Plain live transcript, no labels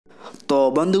তো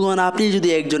বন্ধুগণ, আপনি যদি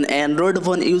একজন অ্যান্ড্রয়েড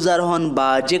ফোন ইউজার হন বা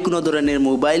যে কোনো ধরনের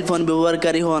মোবাইল ফোন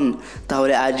ব্যবহারকারী হন,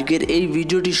 তাহলে আজকের এই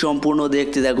ভিডিওটি সম্পূর্ণ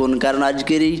দেখতে থাকুন, কারণ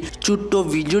আজকের এই ছোট্ট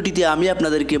ভিডিওটিতে আমি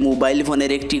আপনাদেরকে মোবাইল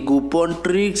ফোনের একটি গোপন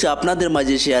ট্রিক্স আপনাদের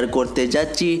মাঝে শেয়ার করতে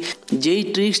যাচ্ছি, যেই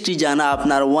ট্রিক্সটি জানা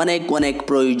আপনার অনেক অনেক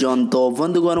প্রয়োজন। তো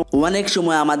বন্ধুগণ, অনেক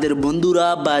সময় আমাদের বন্ধুরা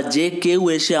বা যে কেউ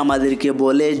এসে আমাদেরকে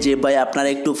বলে যে ভাই আপনার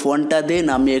একটু ফোনটা দেন,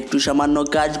 আমি একটু সামান্য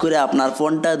কাজ করে আপনার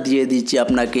ফোনটা দিয়ে দিচ্ছি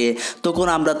আপনাকে। তখন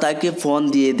আমরা তাকে ফোন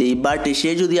দিয়ে দিই, বাট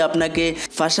সে যদি আপনাকে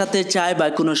ফাঁসাতে চায় বা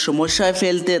কোনো সমস্যায়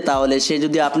ফেলতে, তাহলে সে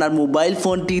যদি আপনার মোবাইল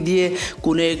ফোনটি দিয়ে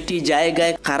কোনো একটি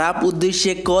জায়গায় খারাপ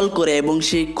উদ্দেশ্যে কল করে এবং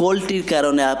সেই কলটির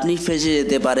কারণে আপনি ফেঁসে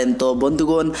যেতে পারেন। তো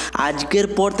বন্ধুগণ, আজকের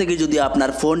পর থেকে যদি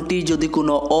আপনার ফোনটি যদি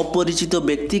কোনো অপরিচিত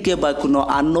ব্যক্তিকে বা কোনো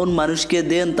আননোন মানুষকে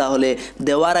দেন, তাহলে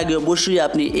দেওয়ার আগে অবশ্যই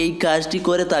আপনি এই কাজটি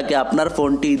করে তাকে আপনার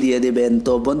ফোনটি দিয়ে দেবেন।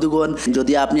 তো বন্ধুগণ,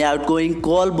 যদি আপনি আউটগোয়িং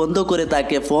কল বন্ধ করে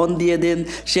তাকে ফোন দিয়ে দেন,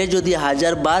 সে যদি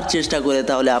 1000 বার চেষ্টা করে,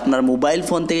 তাহলে আপনার মোবাইল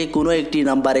ফোন থেকে কোনো একটি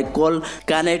নাম্বারে কল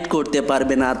কানেক্ট করতে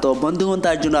পারবে না। তো বন্ধুগণ,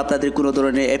 তার জন্য আপনাদের কোনো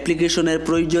ধরনের অ্যাপ্লিকেশনের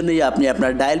প্রয়োজন নেই। আপনি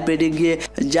আপনার ডায়াল প্যাডে গিয়ে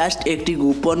জাস্ট একটি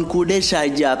গোপন কোডের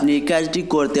সাহায্যে আপনি এই কাজটি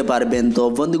করতে পারবেন। তো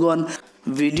বন্ধুগণ,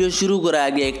 ভিডিও শুরু করার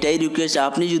আগে একটাই রিকোয়েস্ট,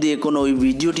 আপনি যদি এখনো ওই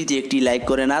ভিডিওটিতে একটি লাইক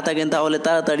করে না থাকেন, তাহলে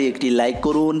তাড়াতাড়ি একটি লাইক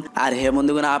করুন। আর হ্যাঁ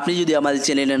বন্ধুগণ, আপনি যদি আমাদের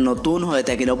চ্যানেলে নতুন হয়ে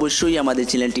থাকেন, অবশ্যই আমাদের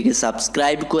চ্যানেলটিকে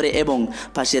সাবস্ক্রাইব করে এবং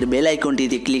পাশের বেল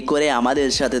আইকনটিতে ক্লিক করে আমাদের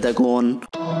সাথে থাকুন।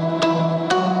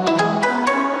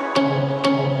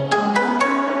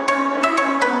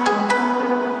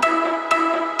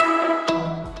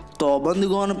 তো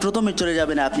বন্ধুগণ, প্রথমে চলে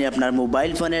যাবেন আপনি আপনার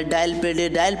মোবাইল ফোনের ডায়াল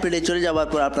প্যাডে চলে যাওয়ার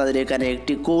পর আপনাদের এখানে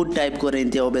একটি কোড টাইপ করে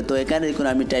নিতে হবে। তো এখানে দেখুন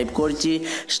আমি টাইপ করছি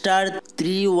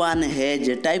 *31#,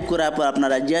 টাইপ করার পর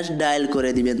আপনারা জাস্ট ডায়াল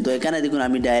করে দিবেন। তো এখানে দেখুন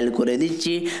আমি ডায়াল করে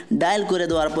দিচ্ছি। ডায়াল করে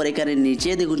দেওয়ার পর এখানে নিচে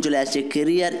দেখুন চলে আসছে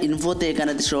ক্যারিয়ার ইনফোতে,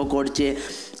 এখানে শো করছে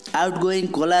আউটগোয়িং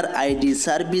কলার আইডি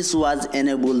সার্ভিস ওয়াজ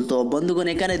এনেবল। তো বন্ধুগণ,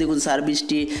 এখানে দেখুন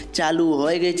সার্ভিসটি চালু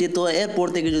হয়ে গেছে। তো এরপর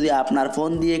থেকে যদি আপনার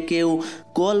ফোন দিয়ে কেউ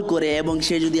কল করে এবং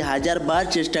সে যদি 1000 বার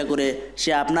চেষ্টা করে,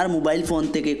 সে আপনার মোবাইল ফোন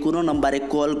থেকে কোনো নম্বরে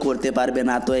কল করতে পারবে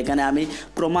না। তো এখানে আমি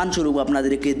প্রমাণস্বরূপ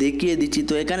আপনাদেরকে দেখিয়ে দিচ্ছি।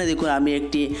 তো এখানে দেখুন আমি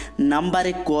একটি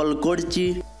নাম্বারে কল করছি।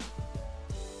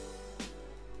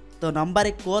 তো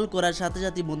নাম্বারে কল করার সাথে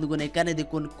সাথে বন্ধুগণ এখানে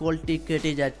দেখুন কলটি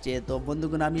কেটে যাচ্ছে। তো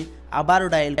বন্ধুগণ, আমি আবারও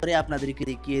ডায়াল করে আপনাদেরকে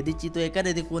দেখিয়ে দিচ্ছি। তো এখানে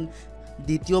দেখুন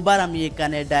দ্বিতীয়বার আমি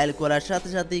এখানে ডায়াল করার সাথে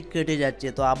সাথেই কেটে যাচ্ছে।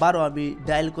 তো আবারও আমি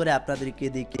ডায়াল করে আপনাদেরকে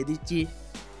দেখিয়ে দিচ্ছি।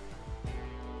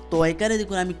 তো এখানে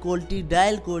দেখুন আমি কলটি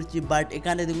ডায়াল করছি, বাট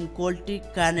এখানে দেখুন কলটি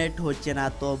কানেক্ট হচ্ছে না।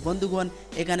 তো বন্ধুগণ,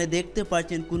 এখানে দেখতে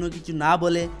পাচ্ছেন কোনো কিছু না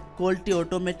বলে কলটি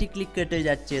অটোমেটিকলি কেটে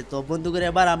যাচ্ছে। তো বন্ধুগণ,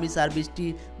 এবার আমি সার্ভিসটি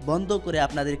বন্ধ করে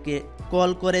আপনাদেরকে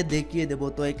কল করে দেখিয়ে দেব।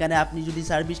 তো এখানে আপনি যদি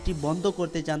সার্ভিসটি বন্ধ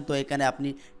করতে চান, তো এখানে আপনি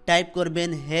টাইপ করবেন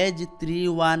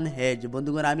 #31#।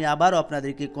 বন্ধুগণ, আমি আবারও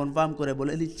আপনাদেরকে কনফার্ম করে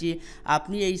বলে দিচ্ছি,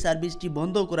 আপনি এই সার্ভিসটি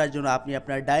বন্ধ করার জন্য আপনি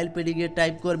আপনার ডায়াল প্যাডে গিয়ে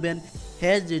টাইপ করবেন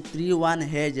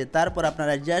 #31#, তারপর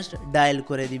আপনারা জাস্ট ডায়াল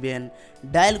করে দিবেন।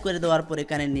 ডায়াল করে দেওয়ার পর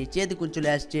এখানে নিচে দেখুন চলে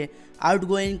আসছে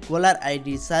outgoing caller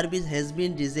ID service has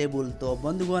been disable. তো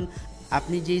বন্ধুগণ,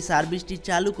 আপনি যেই সার্ভিসটি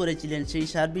চালু করেছিলেন সেই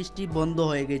সার্ভিসটি বন্ধ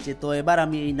হয়ে গেছে। তো এবার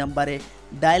আমি এই নাম্বারে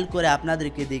ডায়াল করে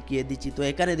আপনাদেরকে দেখিয়ে দিচ্ছি। তো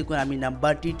এখানে দেখুন আমি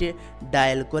নাম্বারটিতে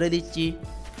ডায়াল করে দিচ্ছি।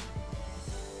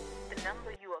 The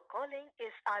number you are calling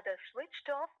is either switched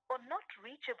off or not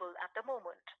reachable at the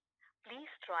moment.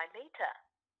 Please try later.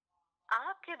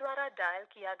 आपके द्वारा डायल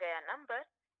किया गया नंबर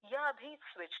या अभी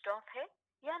स्विच्ड ऑफ है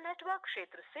या नेटवर्क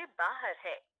क्षेत्र से बाहर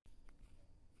है।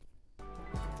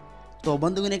 তো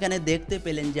বন্ধুগণ, এখানে দেখতে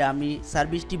পেলেন যে আমি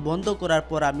সার্ভিসটি বন্ধ করার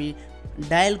পর আমি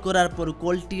ডায়াল করার পর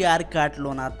কলটি আর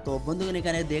কাটলো না। তো বন্ধুগণ,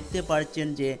 এখানে দেখতে পাচ্ছেন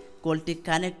যে কলটি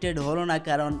কানেক্টেড হলো না,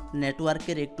 কারণ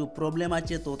নেটওয়ার্কের একটু প্রবলেম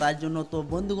আছে। তো তার জন্য তো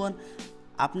বন্ধুগণ,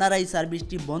 আপনারা এই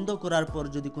সার্ভিসটি বন্ধ করার পর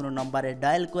যদি কোনো নম্বরে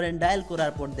ডায়াল করেন, ডায়াল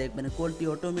করার পর দেখবেন কলটি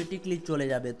অটোমেটিকলি চলে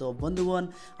যাবে। তো বন্ধুগণ,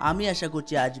 আমি আশা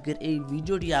করছি আজকের এই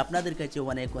ভিডিওটি আপনাদের কাছে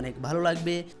অনেক অনেক ভালো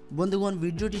লাগবে। বন্ধুগণ,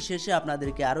 ভিডিওটি শেষে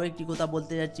আপনাদেরকে আরও একটি কথা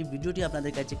বলতে যাচ্ছি, ভিডিওটি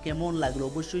আপনাদের কাছে কেমন লাগলো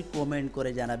অবশ্যই কমেন্ট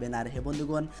করে জানাবেন। আর হ্যাঁ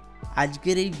বন্ধুগণ,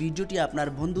 আজকের এই ভিডিওটি আপনার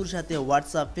বন্ধুর সাথে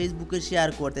হোয়াটসঅ্যাপ ফেসবুকে শেয়ার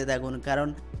করতে থাকুন, কারণ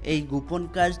এই গোপন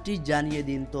কাজটি জানিয়ে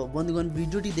দিন। তো বন্ধুগণ,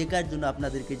 ভিডিওটি দেখার জন্য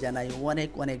আপনাদেরকে জানাই অনেক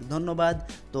অনেক ধন্যবাদ।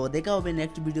 তো দেখা হবে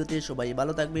নেক্সট ভিডিওতে। সবাই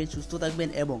ভালো থাকবেন, সুস্থ থাকবেন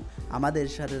এবং আমাদের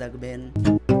সাথে থাকবেন।